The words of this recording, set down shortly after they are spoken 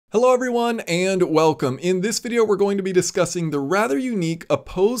Hello everyone and welcome. In this video we're going to be discussing the rather unique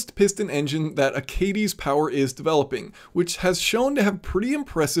opposed-piston engine that Achates Power is developing, which has shown to have pretty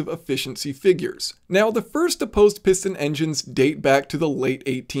impressive efficiency figures. Now the first opposed-piston engines date back to the late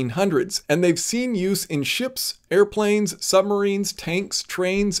 1800s, and they've seen use in ships, airplanes, submarines, tanks,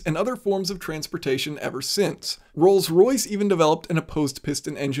 trains, and other forms of transportation ever since. Rolls-Royce even developed an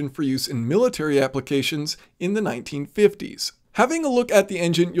opposed-piston engine for use in military applications in the 1950s. Having a look at the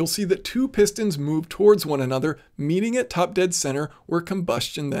engine, you'll see that two pistons move towards one another, meeting at top dead center where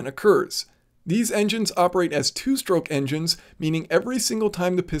combustion then occurs. These engines operate as two-stroke engines, meaning every single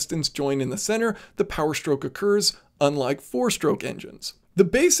time the pistons join in the center, the power stroke occurs, unlike four-stroke engines. The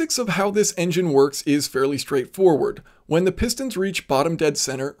basics of how this engine works is fairly straightforward. When the pistons reach bottom dead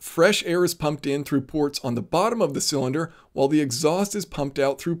center, fresh air is pumped in through ports on the bottom of the cylinder, while the exhaust is pumped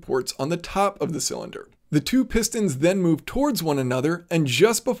out through ports on the top of the cylinder. The two pistons then move towards one another, and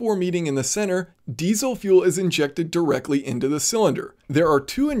just before meeting in the center, diesel fuel is injected directly into the cylinder. There are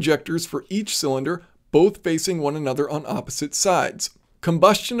two injectors for each cylinder, both facing one another on opposite sides.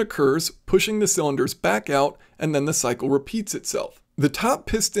 Combustion occurs, pushing the cylinders back out, and then the cycle repeats itself. The top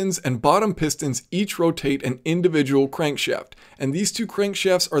pistons and bottom pistons each rotate an individual crankshaft, and these two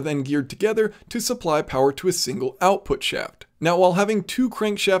crankshafts are then geared together to supply power to a single output shaft. Now, while having two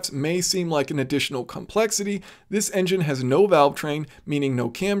crankshafts may seem like an additional complexity, this engine has no valve train, meaning no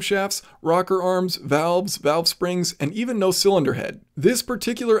camshafts, rocker arms, valves, valve springs, and even no cylinder head. This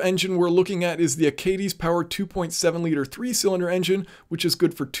particular engine we're looking at is the Achates Power 2.7-liter 3-cylinder engine, which is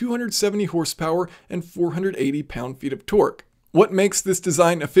good for 270 horsepower and 480 pound-feet of torque. What makes this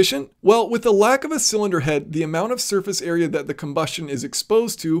design efficient? Well, with the lack of a cylinder head, the amount of surface area that the combustion is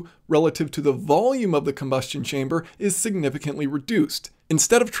exposed to relative to the volume of the combustion chamber is significantly reduced.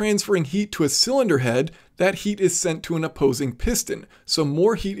 Instead of transferring heat to a cylinder head, that heat is sent to an opposing piston, so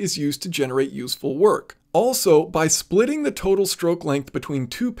more heat is used to generate useful work. Also, by splitting the total stroke length between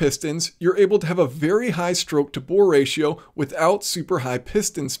two pistons, you're able to have a very high stroke-to-bore ratio without super high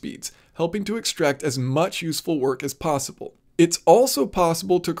piston speeds, helping to extract as much useful work as possible. It's also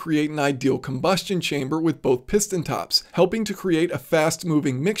possible to create an ideal combustion chamber with both piston tops, helping to create a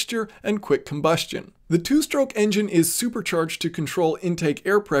fast-moving mixture and quick combustion. The two-stroke engine is supercharged to control intake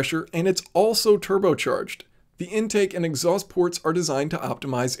air pressure, and it's also turbocharged. The intake and exhaust ports are designed to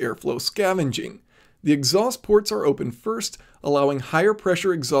optimize airflow scavenging. The exhaust ports are open first, allowing higher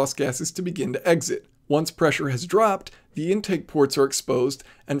pressure exhaust gases to begin to exit. Once pressure has dropped, the intake ports are exposed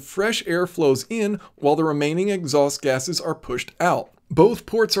and fresh air flows in while the remaining exhaust gases are pushed out. Both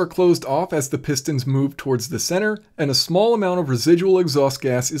ports are closed off as the pistons move towards the center, and a small amount of residual exhaust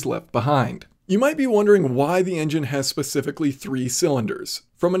gas is left behind. You might be wondering why the engine has specifically 3 cylinders.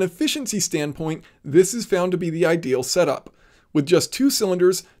 From an efficiency standpoint, this is found to be the ideal setup. With just 2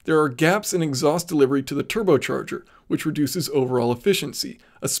 cylinders, there are gaps in exhaust delivery to the turbocharger, which reduces overall efficiency,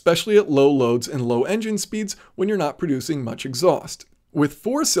 especially at low loads and low engine speeds when you're not producing much exhaust. With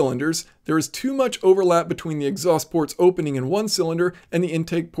 4 cylinders, there is too much overlap between the exhaust ports opening in one cylinder and the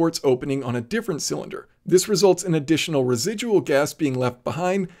intake ports opening on a different cylinder. This results in additional residual gas being left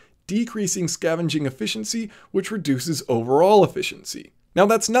behind, decreasing scavenging efficiency, which reduces overall efficiency. Now,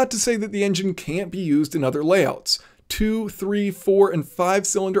 that's not to say that the engine can't be used in other layouts. 2, 3, 4, and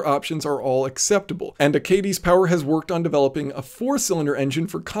 5-cylinder options are all acceptable, and Achates Power has worked on developing a 4-cylinder engine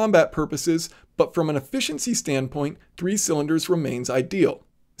for combat purposes, but from an efficiency standpoint, 3 cylinders remains ideal.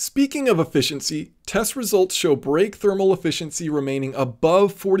 Speaking of efficiency, test results show brake thermal efficiency remaining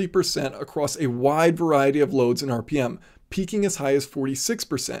above 40% across a wide variety of loads and RPM, peaking as high as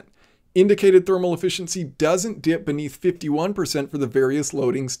 46%. Indicated thermal efficiency doesn't dip beneath 51% for the various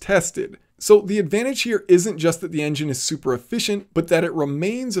loadings tested. So the advantage here isn't just that the engine is super efficient, but that it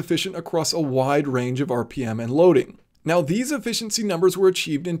remains efficient across a wide range of RPM and loading. Now, these efficiency numbers were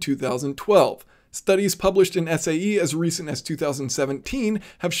achieved in 2012. Studies published in SAE as recent as 2017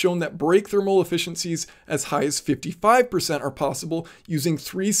 have shown that brake thermal efficiencies as high as 55% are possible using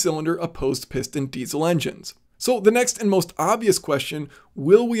 3-cylinder opposed-piston diesel engines. So the next and most obvious question,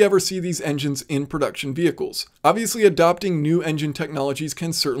 will we ever see these engines in production vehicles? Obviously, adopting new engine technologies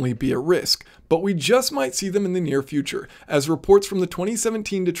can certainly be a risk, but we just might see them in the near future, as reports from the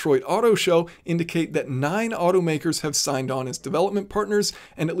 2017 Detroit Auto Show indicate that 9 automakers have signed on as development partners,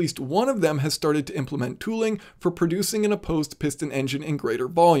 and at least one of them has started to implement tooling for producing an opposed piston engine in greater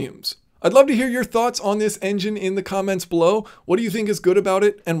volumes. I'd love to hear your thoughts on this engine in the comments below. What do you think is good about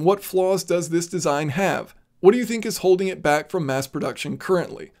it, and what flaws does this design have? What do you think is holding it back from mass production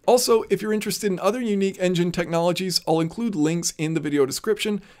currently? Also, if you're interested in other unique engine technologies, I'll include links in the video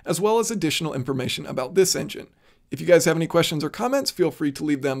description, as well as additional information about this engine. If you guys have any questions or comments, feel free to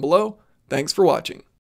leave them below. Thanks for watching.